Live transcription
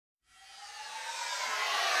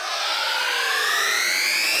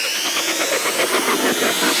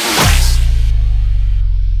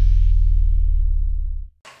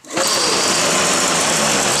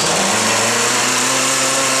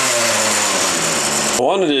I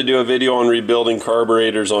wanted to do a video on rebuilding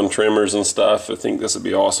carburetors on trimmers and stuff. I think this would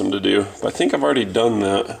be awesome to do. I think I've already done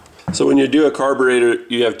that. So when you do a carburetor,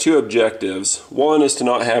 you have two objectives. One is to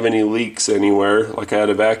not have any leaks anywhere, like I had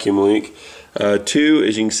a vacuum leak. Two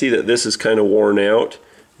is you can see that this is kind of worn out.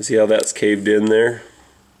 You see how that's caved in there?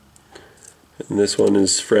 And this one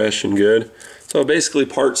is fresh and good. So basically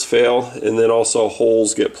parts fail, and then also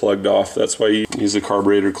holes get plugged off. That's why you use a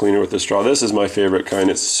carburetor cleaner with a straw. This is my favorite kind.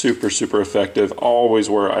 It's super effective. Always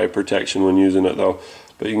wear eye protection when using it though.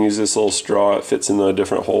 But you can use this little straw. It fits in the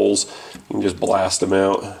different holes. You can just blast them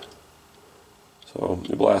out. So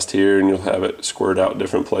you blast here and you'll have it squirt out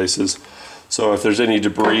different places. So if there's any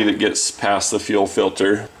debris that gets past the fuel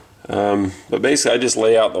filter. But basically I just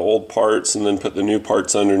lay out the old parts and then put the new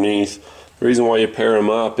parts underneath. The reason why you pair them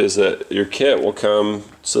up is that your kit will come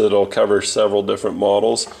so that it'll cover several different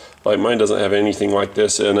models. Like mine doesn't have anything like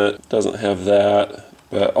this in it, doesn't have that.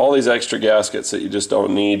 But all these extra gaskets that you just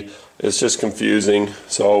don't need, it's just confusing.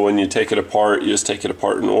 So when you take it apart, you just take it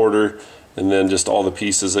apart in order, and then just all the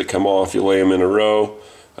pieces that come off, you lay them in a row.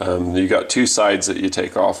 You got two sides that you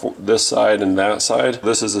take off, this side and that side.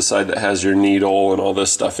 This is the side that has your needle and all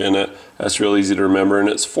this stuff in it. That's real easy to remember, and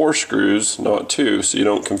it's 4 screws, not 2, so you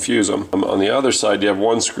don't confuse them. On the other side, you have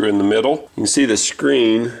 1 screw in the middle. You can see the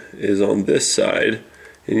screen is on this side,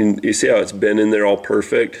 and you see how it's been in there all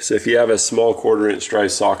perfect. So if you have a small 1/4-inch dry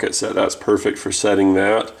socket set, that's perfect for setting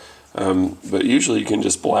that. But usually you can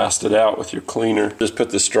just blast it out with your cleaner. Just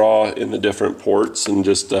put the straw in the different ports and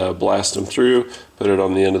just blast them through. Put it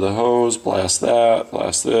on the end of the hose, blast that,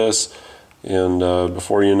 blast this, and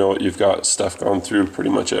before you know it, you've got stuff gone through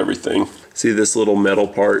pretty much everything. See this little metal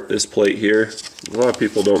part, this plate here? A lot of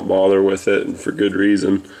people don't bother with it, and for good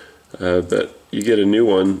reason. But you get a new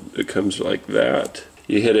one that comes like that.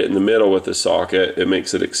 You hit it in the middle with the socket, it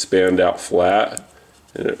makes it expand out flat,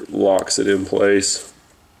 and it locks it in place.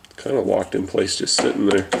 Kind of locked in place just sitting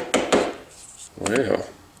there. Wow.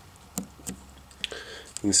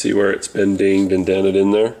 You can see where it's been dinged and dented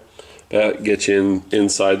in there. That gets you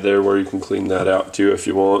inside there where you can clean that out too if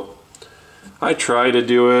you want. I try to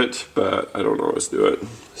do it, but I don't always do it.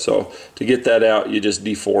 So to get that out, you just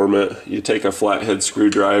deform it. You take a flathead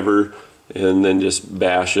screwdriver and then just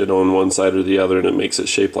bash it on one side or the other, and it makes it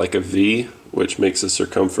shaped like a V, which makes the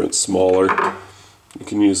circumference smaller. You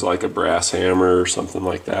can use like a brass hammer or something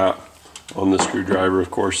like that on the screwdriver, of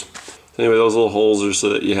course. Anyway, those little holes are so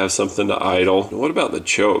that you have something to idle. What about the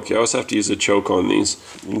choke? You always have to use a choke on these.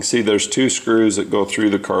 You can see there's 2 screws that go through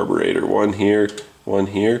the carburetor. One here, one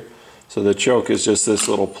here. So the choke is just this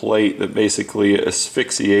little plate that basically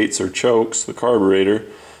asphyxiates or chokes the carburetor,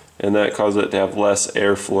 and that causes it to have less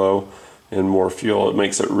airflow and more fuel. It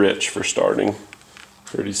makes it rich for starting.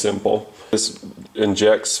 Pretty simple. This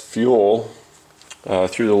injects fuel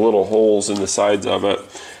through the little holes in the sides of it.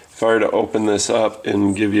 If I were to open this up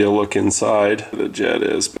and give you a look inside, the jet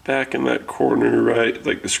is back in that corner, right,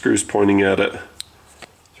 like the screw's pointing at it.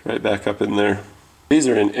 It's right back up in there. These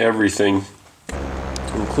are in everything,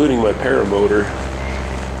 including my paramotor.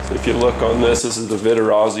 So if you look on this, this is the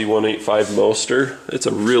Vitarazi 185 Moster. It's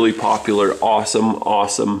a really popular,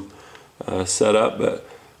 awesome setup, but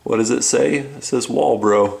what does it say? It says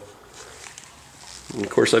Walbro. And of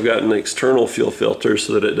course I've got an external fuel filter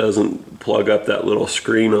so that it doesn't plug up that little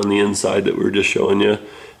screen on the inside that we were just showing you.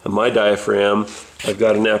 And my diaphragm, I've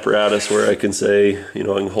got an apparatus where I can say, you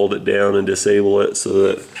know, I can hold it down and disable it so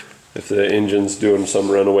that if the engine's doing some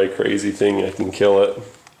runaway crazy thing, I can kill it.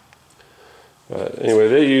 But anyway,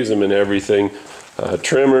 they use them in everything.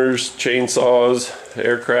 Trimmers, chainsaws,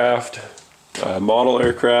 aircraft, model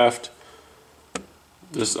aircraft,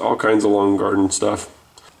 just all kinds of lawn garden stuff.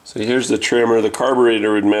 So here's the trimmer. The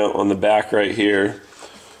carburetor would mount on the back right here.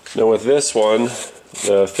 Now with this one,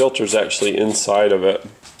 the filter's actually inside of it.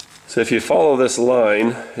 So if you follow this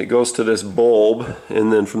line, it goes to this bulb,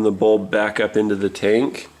 and then from the bulb back up into the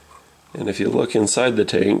tank. And if you look inside the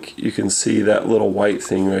tank, you can see that little white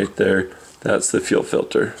thing right there. That's the fuel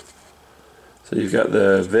filter. So you've got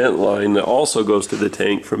the vent line that also goes to the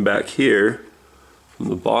tank from back here, from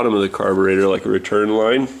the bottom of the carburetor, like a return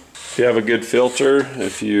line. If you have a good filter,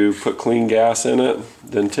 if you put clean gas in it,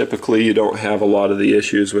 then typically you don't have a lot of the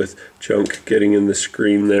issues with junk getting in the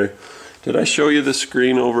screen there. Did I show you the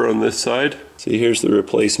screen over on this side? See, here's the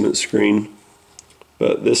replacement screen.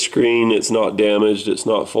 But this screen, it's not damaged, it's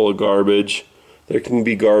not full of garbage. There can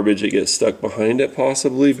be garbage that gets stuck behind it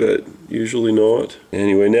possibly, but usually not.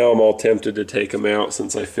 Anyway, now I'm all tempted to take them out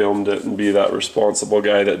since I filmed it and be that responsible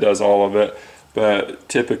guy that does all of it. But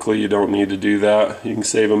typically you don't need to do that. You can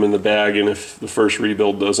save them in the bag, and if the first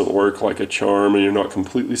rebuild doesn't work like a charm and you're not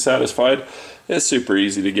completely satisfied, it's super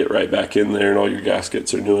easy to get right back in there, and all your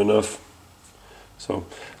gaskets are new enough. So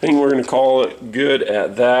I think we're going to call it good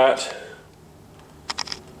at that.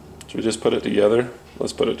 Should we just put it together?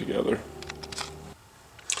 Let's put it together.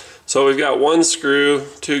 So we've got one screw,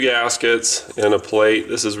 2 gaskets, and a plate.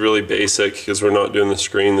 This is really basic because we're not doing the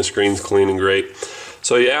screen. The screen's clean and great.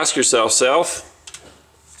 So you ask yourself,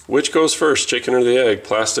 which goes first, chicken or the egg,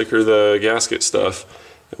 plastic or the gasket stuff?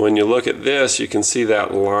 And when you look at this, you can see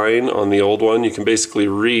that line on the old one. You can basically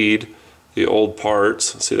read the old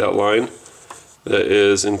parts. See that line that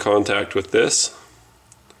is in contact with this?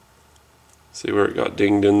 See where it got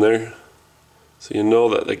dinged in there? So you know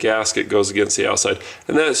that the gasket goes against the outside.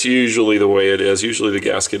 And that's usually the way it is. Usually the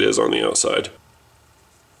gasket is on the outside.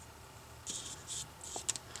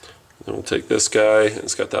 Then we'll take this guy.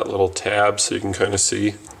 It's got that little tab so you can kind of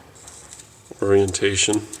see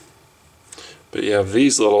orientation. But you have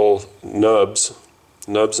these little nubs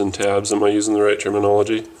and tabs. Am I using the right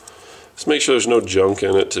terminology? Just make sure there's no junk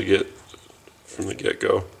in it to get from the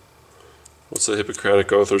get-go. What's the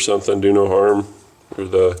Hippocratic Oath or something? Do no harm, or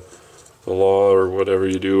the law, or whatever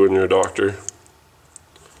you do when you're a doctor.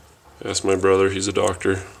 Ask my brother, he's a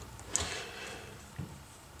doctor.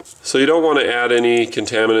 So you don't want to add any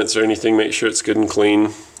contaminants or anything. Make sure it's good and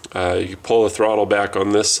clean. You pull the throttle back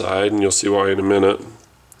on this side, and you'll see why in a minute.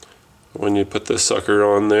 When you put this sucker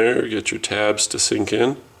on there, get your tabs to sink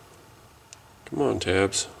in. Come on,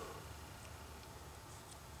 tabs.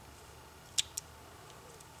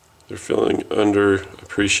 They're feeling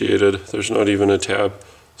underappreciated. There's not even a tab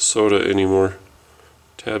soda anymore.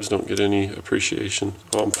 Tabs don't get any appreciation.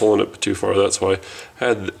 Oh, I'm pulling it too far, that's why.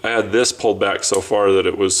 I had this pulled back so far that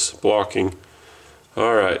it was blocking.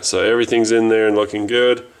 Alright, so everything's in there and looking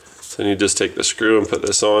good. So then you just take the screw and put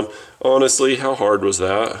this on. Honestly, how hard was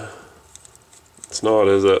that? It's not,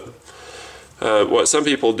 is it? What some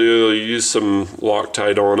people do, you use some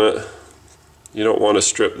Loctite on it. You don't want to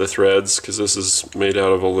strip the threads because this is made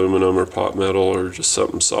out of aluminum or pot metal or just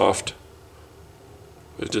something soft.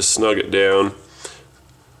 But just snug it down.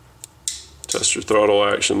 Test your throttle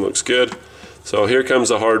action, looks good. So here comes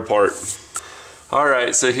the hard part.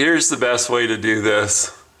 Alright, so here's the best way to do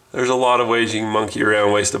this. There's a lot of ways you can monkey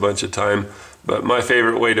around, waste a bunch of time, but my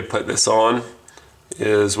favorite way to put this on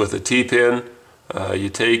is with a T-pin. You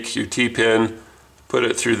take your T-pin, put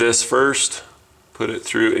it through this first, put it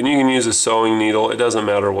through, and you can use a sewing needle. It doesn't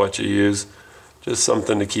matter what you use, just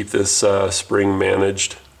something to keep this spring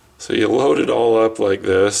managed. So you load it all up like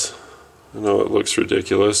this. I know it looks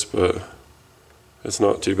ridiculous, but it's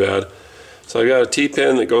not too bad. So I got a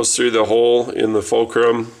T-pin that goes through the hole in the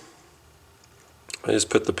fulcrum. I just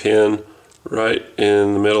put the pin right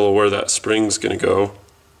in the middle of where that spring's going to go.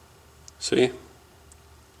 See?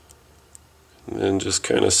 And then just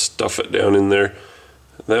kind of stuff it down in there.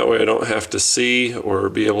 And that way I don't have to see or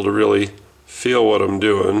be able to really feel what I'm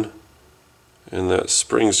doing. And that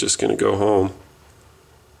spring's just going to go home.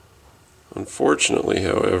 Unfortunately,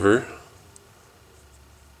 however,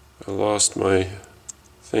 I lost my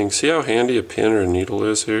thing. See how handy a pin or a needle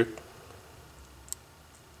is here?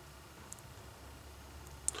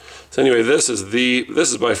 So anyway, this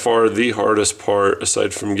is by far the hardest part,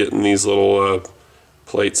 aside from getting these little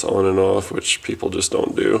plates on and off, which people just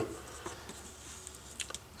don't do.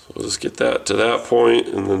 So we'll just get that to that point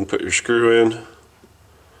and then put your screw in.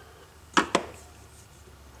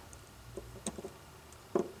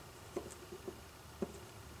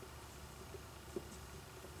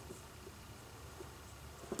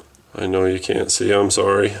 I know you can't see, I'm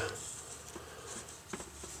sorry.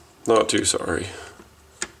 Not too sorry,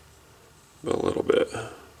 but a little bit.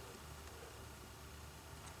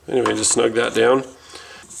 Anyway, just snug that down.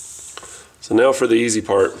 So now for the easy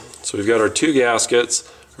part. So we've got our 2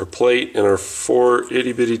 gaskets, our plate, and our 4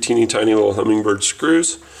 itty bitty teeny tiny little hummingbird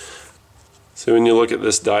screws. So when you look at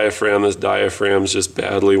this diaphragm's just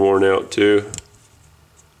badly worn out too.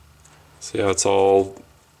 See how it's all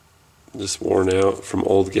just worn out from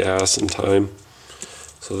old gas and time.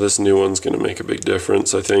 So this new one's going to make a big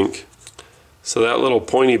difference, I think. So that little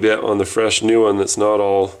pointy bit on the fresh new one that's not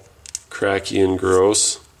all cracky and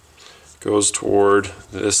gross goes toward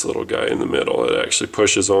this little guy in the middle. It actually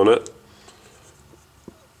pushes on it.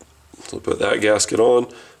 So put that gasket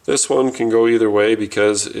on. This one can go either way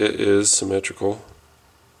because it is symmetrical.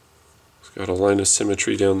 It's got a line of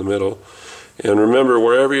symmetry down the middle. And remember,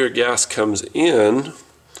 wherever your gas comes in,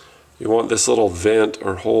 you want this little vent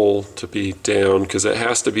or hole to be down because it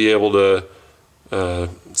has to be able to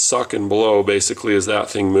suck and blow basically as that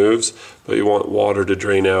thing moves, but you want water to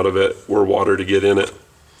drain out of it or water to get in it.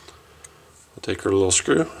 We'll take our little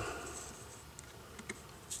screw,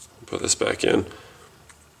 put this back in.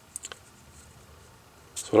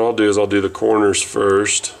 So what I'll do is I'll do the corners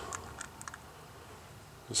first,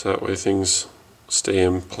 so that way things stay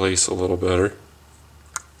in place a little better.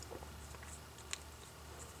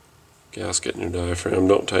 Gasket in your diaphragm,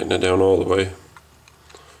 don't tighten it down all the way.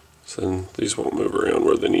 So then these won't move around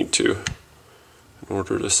where they need to in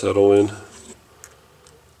order to settle in.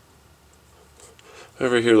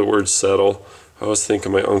 Whenever I hear the word settle, I always think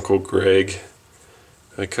of my Uncle Greg.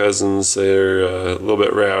 My cousins, they're a little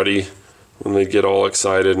bit rowdy. When they get all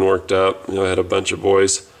excited and worked up, I had a bunch of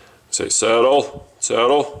boys say, settle,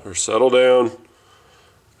 settle, or settle down.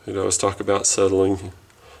 They'd always talk about settling.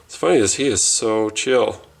 It's funny is he is so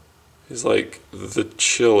chill. He's like the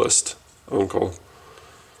chillest uncle.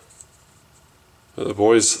 But the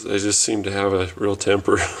boys, they just seem to have a real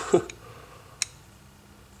temper.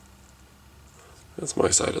 That's my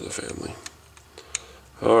side of the family.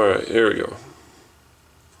 Alright, here we go.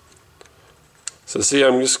 So see,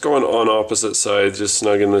 I'm just going on opposite sides, just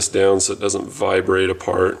snugging this down so it doesn't vibrate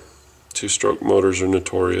apart. Two-stroke motors are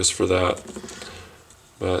notorious for that.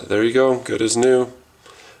 But there you go, good as new.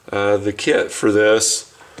 The kit for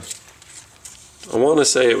this, I want to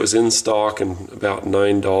say it was in stock and about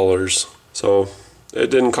 $9. So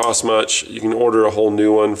it didn't cost much. You can order a whole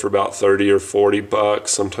new one for about 30 or 40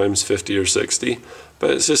 bucks, sometimes 50 or 60.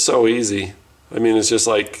 But it's just so easy. I mean, it's just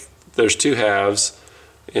like there's two halves,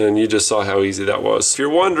 and you just saw how easy that was. If you're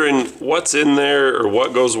wondering what's in there or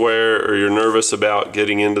what goes where, or you're nervous about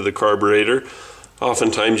getting into the carburetor,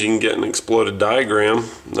 oftentimes you can get an exploded diagram.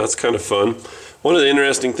 That's kind of fun. One of the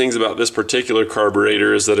interesting things about this particular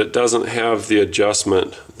carburetor is that it doesn't have the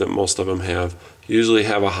adjustment that most of them have. You usually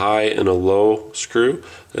have a high and a low screw,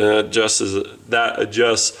 and that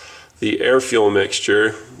adjusts the air fuel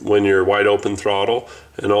mixture when you're wide open throttle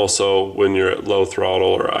and also when you're at low throttle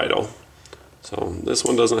or idle. So this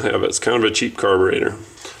one doesn't have it. It's kind of a cheap carburetor.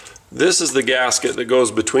 This is the gasket that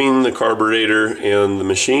goes between the carburetor and the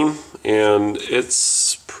machine, and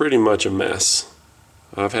it's pretty much a mess.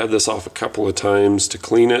 I've had this off a couple of times to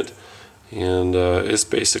clean it, and it's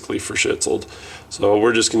basically for schitzeled. So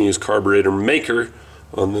we're just going to use Carburetor Maker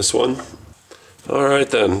on this one.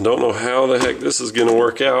 Alright then, don't know how the heck this is going to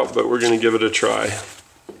work out, but we're going to give it a try.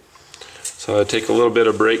 So I take a little bit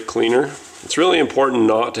of brake cleaner. It's really important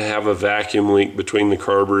not to have a vacuum leak between the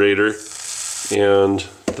carburetor and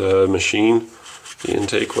the machine, the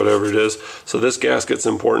intake, whatever it is. So this gasket's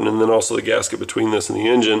important, and then also the gasket between this and the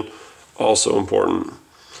engine, also important.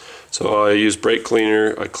 So I use brake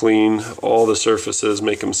cleaner, I clean all the surfaces,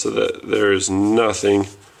 make them so that there is nothing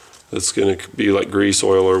that's going to be like grease,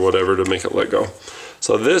 oil, or whatever to make it let go.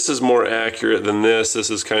 So this is more accurate than this. This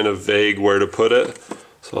is kind of vague where to put it.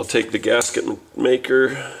 So I'll take the gasket maker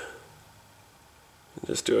and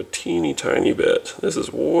just do a teeny tiny bit. This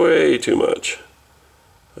is way too much.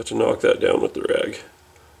 I have to knock that down with the rag.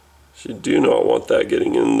 You do not want that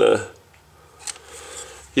getting in the...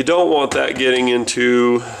 You don't want that getting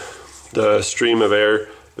into the stream of air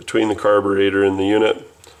between the carburetor and the unit.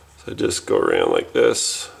 So I just go around like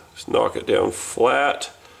this, just knock it down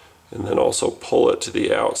flat, and then also pull it to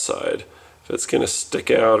the outside. If it's going to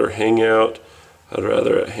stick out or hang out, I'd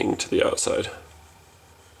rather it hang to the outside.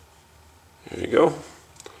 There you go.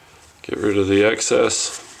 Get rid of the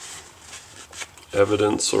excess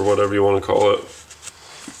evidence or whatever you want to call it.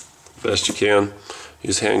 Best you can.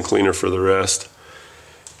 Use hand cleaner for the rest.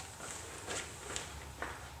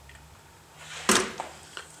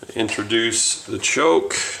 Introduce the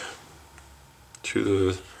choke to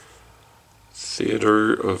the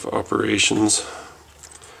theater of operations.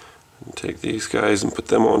 And take these guys and put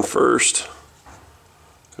them on first.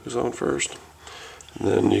 Who's on first? And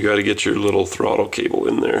then you got to get your little throttle cable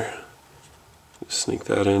in there. Sneak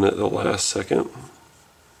that in at the last second.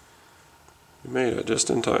 You made it just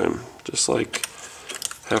in time, just like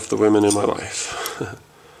half the women in my life.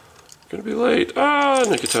 Gonna be late.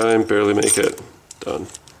 Nick of time, barely make it. Done.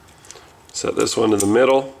 Set this one in the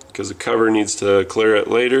middle because the cover needs to clear it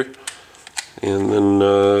later, and then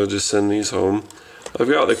just send these home. I've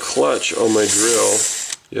got the clutch on my drill.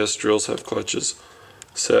 Yes, drills have clutches.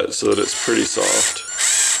 Set so that it's pretty soft.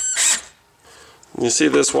 You see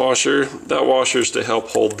this washer? That washer's to help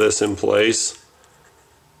hold this in place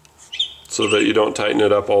so that you don't tighten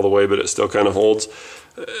it up all the way, but it still kind of holds.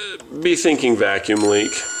 Be thinking vacuum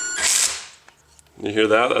leak. You hear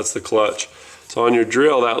that? That's the clutch. So on your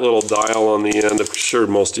drill, that little dial on the end, I'm sure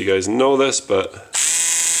most of you guys know this, but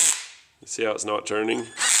you see how it's not turning?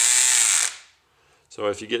 So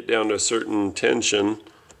if you get down to a certain tension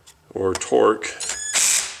or torque,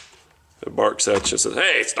 it barks at you and says,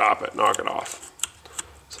 hey, stop it, knock it off.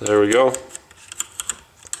 So there we go.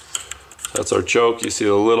 So That's our choke. You see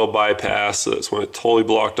the little bypass, so that's when it totally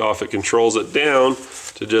blocked off. It controls it down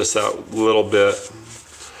to just that little bit.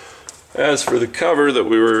 As for the cover that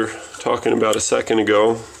we were talking about a second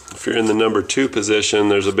ago, if you're in the number 2 position,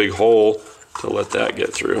 there's a big hole to let that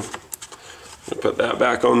get through. I'll put that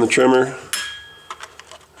back on the trimmer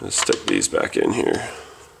and stick these back in here.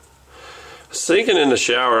 I was thinking in the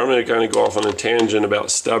shower, I'm going to kind of go off on a tangent about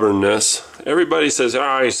stubbornness. Everybody says,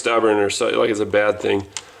 oh, he's stubborn, or so, like it's a bad thing.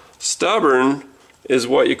 Stubborn is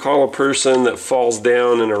what you call a person that falls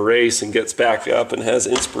down in a race and gets back up and has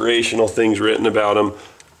inspirational things written about them,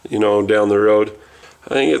 you know, down the road. I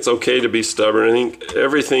think it's okay to be stubborn. I think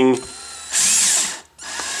everything,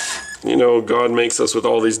 you know, God makes us with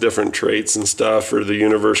all these different traits and stuff, or the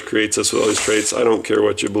universe creates us with all these traits. I don't care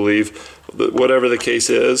what you believe, but whatever the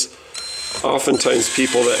case is, oftentimes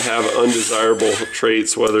people that have undesirable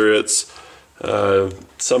traits, whether it's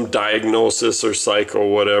some diagnosis or psycho,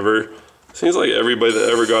 whatever, seems like everybody that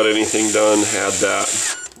ever got anything done had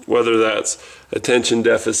that. Whether that's attention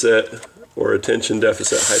deficit or attention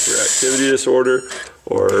deficit hyperactivity disorder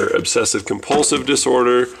or obsessive compulsive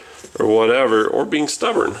disorder or whatever, or being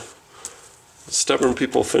stubborn. Stubborn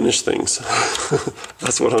people finish things.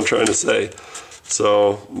 That's what I'm trying to say.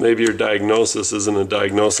 So maybe your diagnosis isn't a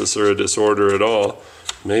diagnosis or a disorder at all.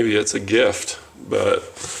 Maybe it's a gift, but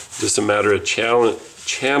just a matter of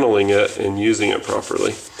channeling it and using it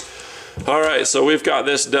properly. All right, so we've got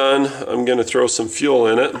this done. I'm going to throw some fuel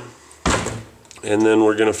in it, and then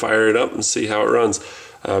we're going to fire it up and see how it runs.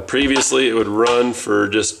 Previously, it would run for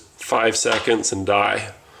just 5 seconds and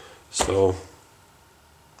die. So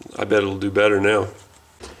I bet it'll do better now.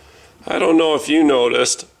 I don't know if you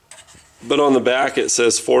noticed, but on the back it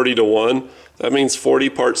says 40-to-1. That means 40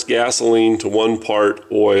 parts gasoline to 1 part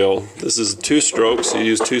oil. This is 2-stroke, so you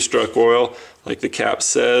use 2-stroke oil, like the cap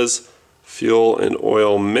says, fuel and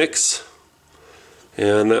oil mix.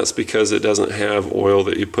 And that's because it doesn't have oil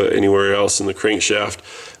that you put anywhere else in the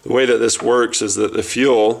crankshaft. The way that this works is that the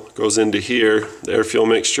fuel goes into here, the air fuel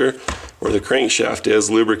mixture, where the crankshaft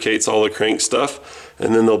is, lubricates all the crank stuff,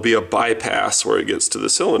 and then there'll be a bypass where it gets to the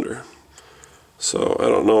cylinder. So I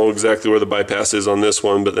don't know exactly where the bypass is on this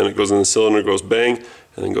one, but then it goes in the cylinder, goes bang,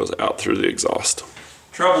 and then goes out through the exhaust.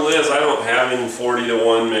 Trouble is, I don't have any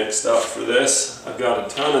 40-to-1 mixed up for this. I've got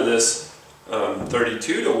a ton of this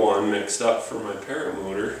 32-to-1 mixed up for my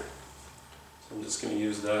paramotor. So I'm just going to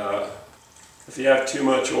use that. If you have too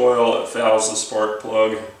much oil, it fouls the spark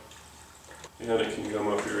plug and it can gum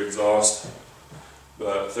up your exhaust.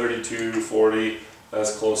 But 32 to 40,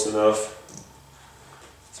 that's close enough.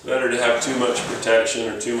 It's better to have too much protection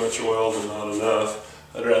or too much oil than not enough.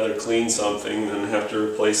 I'd rather clean something than have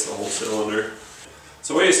to replace the whole cylinder.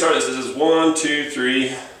 So the way you start this is 1, 2, 3.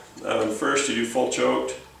 First you do full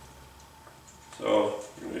choked. So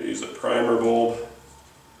you're going to use a primer bulb.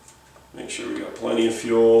 Make sure we got plenty of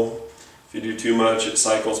fuel. If you do too much, it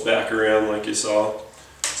cycles back around like you saw.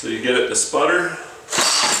 So you get it to sputter.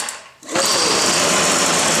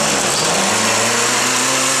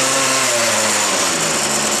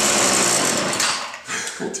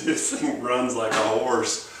 This thing runs like a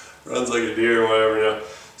horse, runs like a deer or whatever now.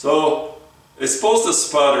 So it's supposed to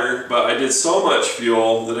sputter, but I did so much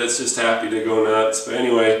fuel that it's just happy to go nuts. But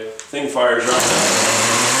anyway, thing fires up.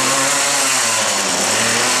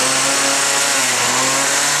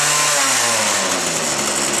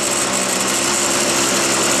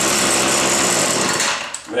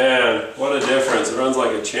 Man, what a difference. It runs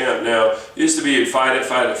like a champ now. It used to be you'd fight it,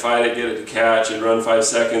 get it to catch, and run 5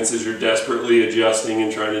 seconds as you're desperately adjusting and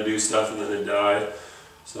trying to do stuff, and then it'd die.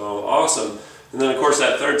 So awesome. And then of course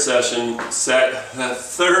that third session,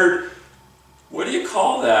 what do you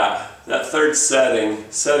call that? That third setting,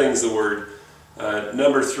 setting's the word.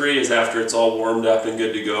 Number 3 is after it's all warmed up and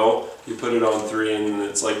good to go. You put it on 3 and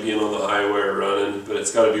it's like being on the highway or running, but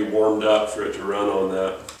it's got to be warmed up for it to run on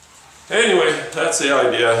that. Anyway, that's the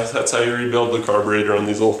idea. That's how you rebuild the carburetor on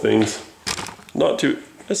these little things.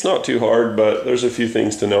 It's not too hard, but there's a few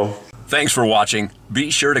things to know. Thanks for watching. Be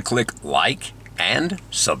sure to click like and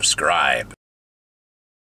subscribe.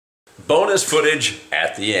 Bonus footage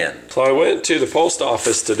at the end. So I went to the post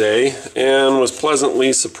office today and was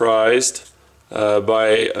pleasantly surprised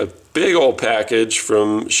by a big old package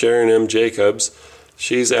from Sharon M. Jacobs.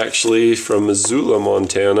 She's actually from Missoula,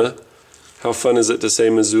 Montana. How fun is it to say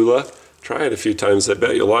Missoula? Try it a few times, I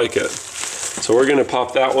bet you'll like it. So we're gonna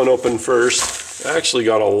pop that one open first. I actually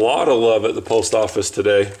got a lot of love at the post office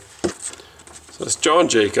today. So it's John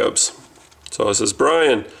Jacobs. So it says,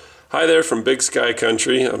 Brian, Hi there from Big Sky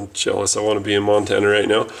Country. I'm jealous. I want to be in Montana right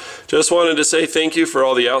now. Just wanted to say thank you for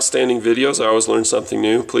all the outstanding videos. I always learn something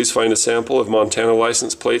new. Please find a sample of Montana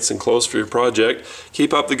license plates enclosed for your project.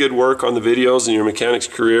 Keep up the good work on the videos in your mechanics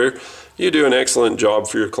career. You do an excellent job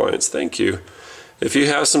for your clients. Thank you. If you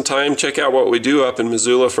have some time, check out what we do up in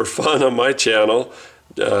Missoula for fun on my channel.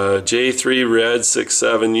 J3 Red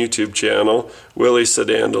 67 YouTube channel, Willie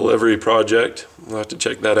Sedan Delivery Project. I'll have to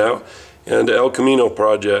check that out. And El Camino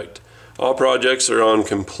Project. All projects are on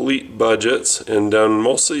complete budgets and done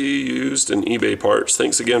mostly used in eBay parts.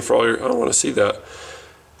 Thanks again for all your, I want to see that.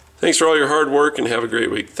 Thanks for all your hard work and have a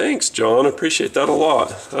great week. Thanks, John. I appreciate that a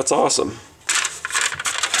lot. That's awesome.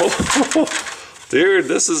 Dude,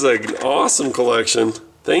 this is an awesome collection.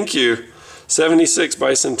 Thank you. 76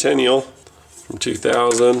 Bicentennial from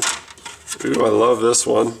 2000. Ooh, I love this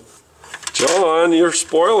one. John, you're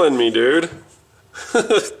spoiling me, dude.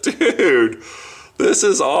 Dude, this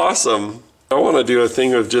is awesome. I want to do a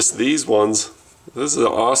thing of just these ones. This is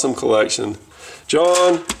an awesome collection.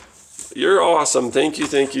 John, you're awesome. Thank you,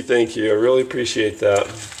 thank you, thank you. I really appreciate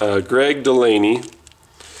that. Greg Delaney,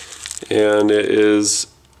 and it is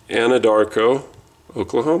Anadarko,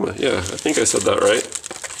 Oklahoma. Yeah, I think I said that right.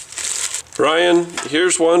 Ryan,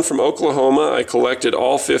 here's one from Oklahoma. I collected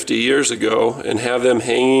all 50 years ago and have them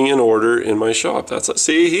hanging in order in my shop.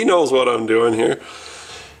 See, he knows what I'm doing here.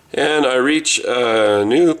 And I reach a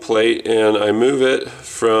new plate and I move it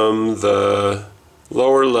from the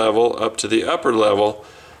lower level up to the upper level.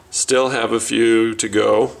 Still have a few to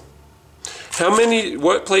go.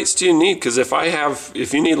 What plates do you need? Because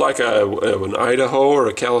if you need like an Idaho or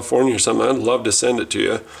a California or something, I'd love to send it to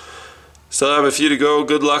you. Still have a few to go.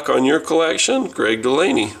 Good luck on your collection. Greg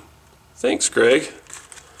Delaney. Thanks, Greg.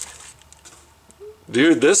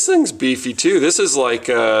 Dude, this thing's beefy too. This is like,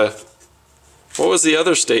 what was the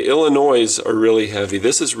other state? Illinois are really heavy.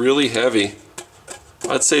 This is really heavy.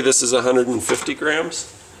 I'd say this is 150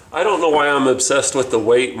 grams. I don't know why I'm obsessed with the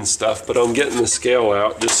weight and stuff, but I'm getting the scale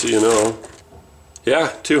out just so you know.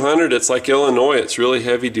 Yeah, 200. It's like Illinois. It's really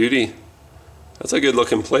heavy duty. That's a good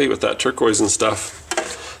looking plate with that turquoise and stuff.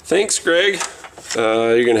 Thanks, Greg.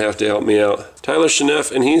 You're going to have to help me out. Tyler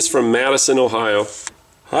Schneff, and he's from Madison, Ohio.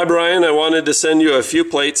 Hi, Brian. I wanted to send you a few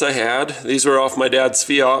plates I had. These were off my dad's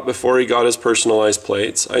Fiat before he got his personalized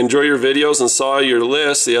plates. I enjoy your videos and saw your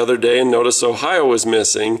list the other day and noticed Ohio was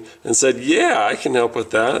missing and said, yeah, I can help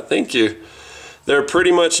with that. Thank you. They're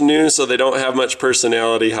pretty much new, so they don't have much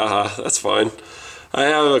personality. Haha, that's fine. I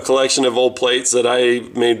have a collection of old plates that I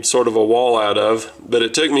made sort of a wall out of, but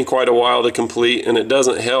it took me quite a while to complete, and it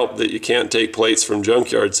doesn't help that you can't take plates from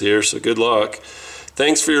junkyards here, so good luck.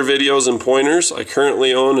 Thanks for your videos and pointers. I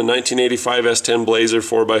currently own a 1985 S10 Blazer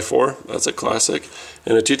 4x4, that's a classic,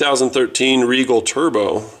 and a 2013 Regal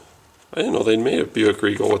Turbo. I didn't know they'd made a Buick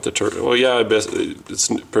Regal with the turbo. Well, yeah, I bet it's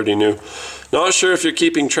pretty new. Not sure if you're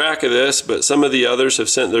keeping track of this, but some of the others have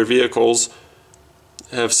sent their vehicle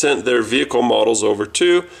models over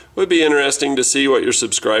too. Would be interesting to see what your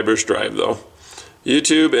subscribers drive though.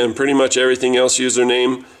 YouTube and pretty much everything else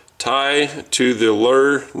username Ty to the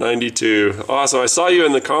Lure 92. Awesome. I saw you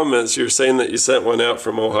in the comments. You're saying that you sent one out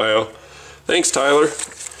from Ohio. Thanks, Tyler.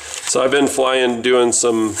 So I've been flying doing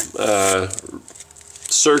some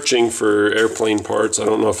searching for airplane parts. I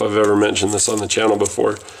don't know if I've ever mentioned this on the channel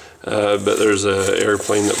before, but there's an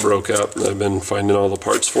airplane that broke up and I've been finding all the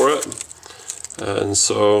parts for it. And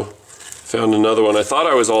so found another one. I thought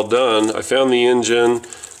I was all done. I found the engine,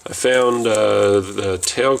 I found the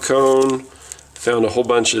tail cone, found a whole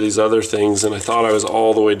bunch of these other things, and I thought I was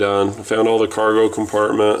all the way done. I found all the cargo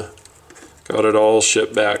compartment, got it all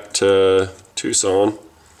shipped back to Tucson,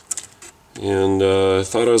 and I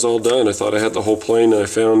thought I was all done. I thought I had the whole plane, and I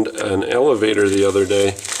found an elevator the other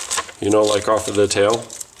day, you know, like off of the tail.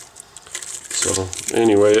 So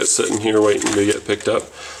anyway, it's sitting here waiting to get picked up.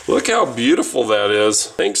 Look how beautiful that is.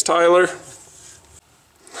 Thanks, Tyler.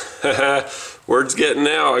 Word's getting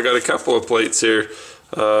out. I got a couple of plates here.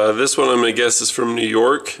 This one I'm going to guess is from New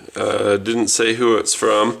York. Didn't say who it's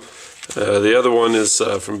from. The other one is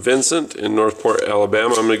from Vincent in Northport,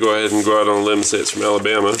 Alabama. I'm going to go ahead and go out on a limb and say it's from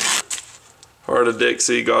Alabama. Heart of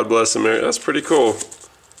Dixie, God bless America. That's pretty cool.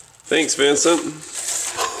 Thanks, Vincent.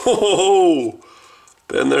 Oh,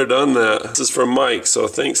 been there, done that. This is from Mike, so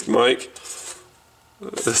thanks, Mike.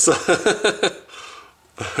 So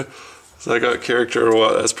I got character or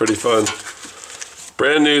what? That's pretty fun.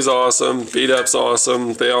 Brand new's awesome. Beat up's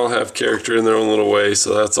awesome. They all have character in their own little way,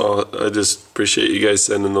 so that's all. I just appreciate you guys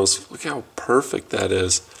sending those. Look how perfect that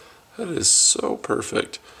is. That is so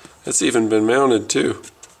perfect. It's even been mounted too.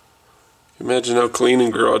 Imagine how clean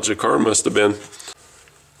and garage the car must have been.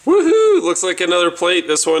 Woohoo! Looks like another plate.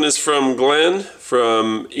 This one is from Glenn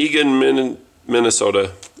from Egan,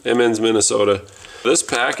 Minnesota. Emmons, Minnesota. This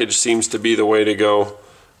package seems to be the way to go.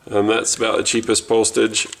 That's about the cheapest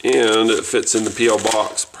postage, and it fits in the P.O.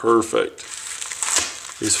 box. Perfect.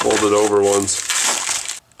 These folded over ones.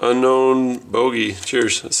 Unknown bogey.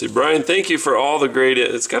 Cheers. Let's see. Brian, thank you for all the great...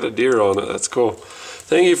 It's got a deer on it. That's cool.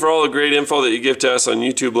 Thank you for all the great info that you give to us on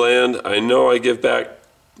YouTube land. I know I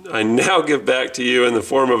now give back to you in the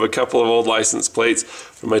form of a couple of old license plates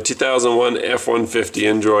for my 2001 F-150.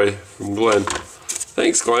 Enjoy. From Glenn.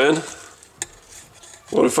 Thanks, Glenn.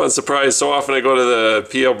 What a fun surprise. So often I go to the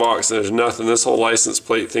P.O. box and there's nothing. This whole license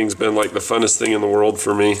plate thing's been like the funnest thing in the world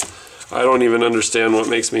for me. I don't even understand what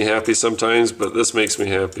makes me happy sometimes, but this makes me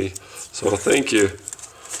happy. So thank you.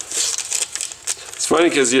 It's funny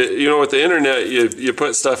because you know, with the internet, you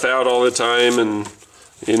put stuff out all the time, and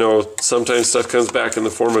you know, sometimes stuff comes back in the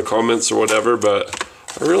form of comments or whatever, but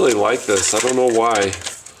I really like this. I don't know why,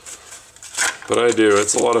 but I do.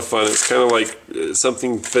 It's a lot of fun. It's kind of like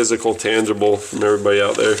something physical, tangible from everybody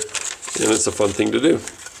out there, and it's a fun thing to do.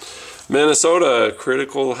 Minnesota,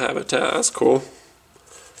 critical habitat. That's cool.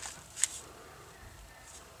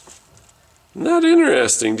 Not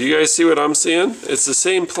interesting. Do you guys see what I'm seeing? It's the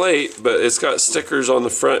same plate, but it's got stickers on the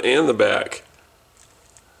front and the back.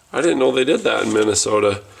 I didn't know they did that in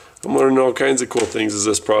Minnesota. I'm learning all kinds of cool things as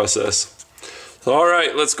this process. So, all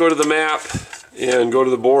right, let's go to the map and go to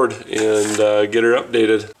the board and get her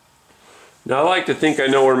updated. Now, I like to think I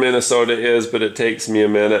know where Minnesota is, but it takes me a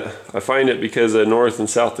minute. I find it because of North and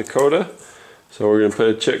South Dakota. So we're going to put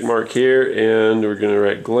a check mark here, and we're going to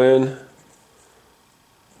write Glenn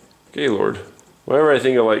Gaylord. Whenever I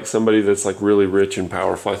think of like somebody that's like really rich and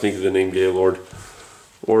powerful, I think of the name Gaylord.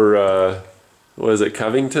 Or what is it,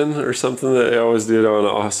 Covington or something that they always did on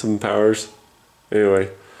Awesome Powers. Anyway,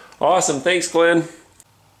 awesome. Thanks, Glenn.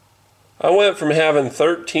 I went from having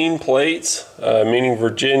 13 plates, meaning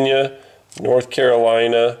Virginia, North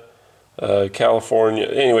Carolina, California.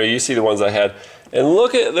 Anyway, you see the ones I had. And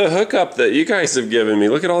look at the hookup that you guys have given me.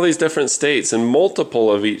 Look at all these different states and multiple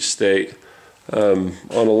of each state. On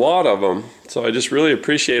a lot of them. So I just really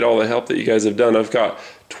appreciate all the help that you guys have done. I've got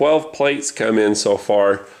 12 plates come in so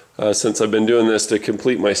far since I've been doing this to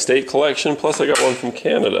complete my state collection, plus I got one from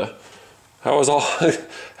Canada. How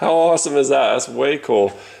awesome is that? That's way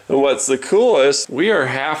cool. And what's the coolest, we are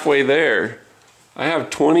halfway there. I have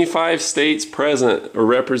 25 states present or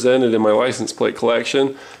represented in my license plate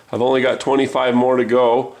collection. I've only got 25 more to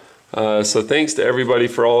go. So thanks to everybody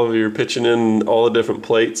for all of your pitching in all the different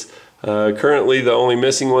plates. Currently, the only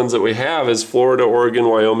missing ones that we have is Florida, Oregon,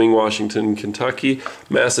 Wyoming, Washington, Kentucky,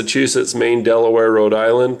 Massachusetts, Maine, Delaware, Rhode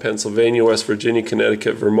Island, Pennsylvania, West Virginia,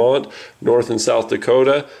 Connecticut, Vermont, North and South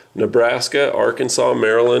Dakota, Nebraska, Arkansas,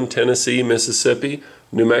 Maryland, Tennessee, Mississippi,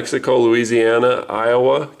 New Mexico, Louisiana,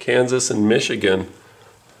 Iowa, Kansas, and Michigan.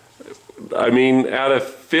 I mean, out of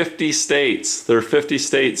 50 states, there are 50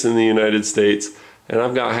 states in the United States, and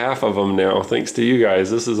I've got half of them now, thanks to you guys.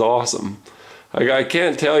 This is awesome. I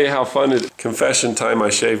can't tell you how fun it is. Confession time, I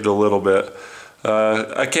shaved a little bit.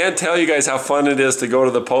 I can't tell you guys how fun it is to go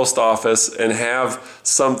to the post office and have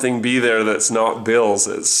something be there that's not bills.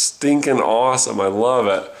 It's stinking awesome. I love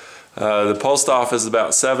it. The post office is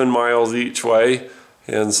about 7 miles each way,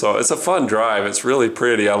 and so it's a fun drive. It's really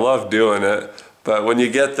pretty. I love doing it. But when you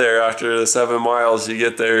get there after the 7 miles, you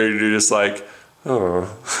get there and you're just like,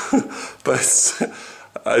 oh. But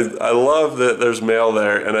I love that there's mail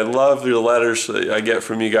there, and I love the letters that I get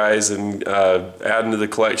from you guys and adding to the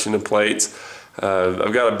collection of plates.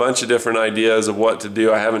 I've got a bunch of different ideas of what to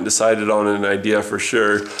do. I haven't decided on an idea for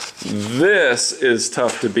sure. This is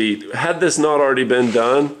tough to beat. Had this not already been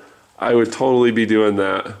done, I would totally be doing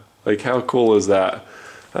that. Like, how cool is that?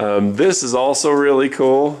 This is also really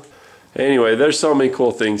cool. Anyway, there's so many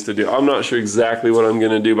cool things to do. I'm not sure exactly what I'm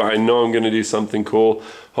going to do, but I know I'm going to do something cool.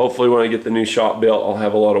 Hopefully when I get the new shop built, I'll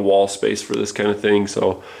have a lot of wall space for this kind of thing.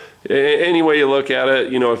 So any way you look at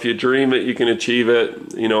it, you know, if you dream it, you can achieve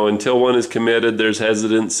it. You know, until one is committed, there's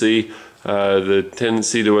hesitancy, the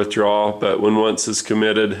tendency to withdraw. But when once is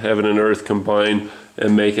committed, heaven and earth combine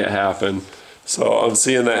and make it happen. So I'm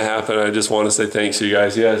seeing that happen. I just want to say thanks to you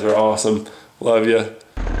guys. You guys are awesome. Love you.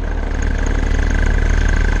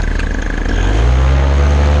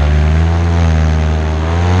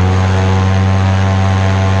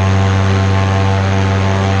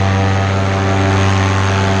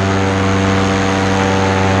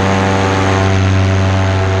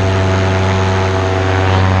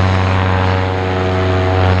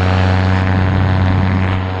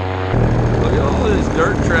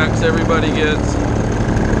 Everybody gets.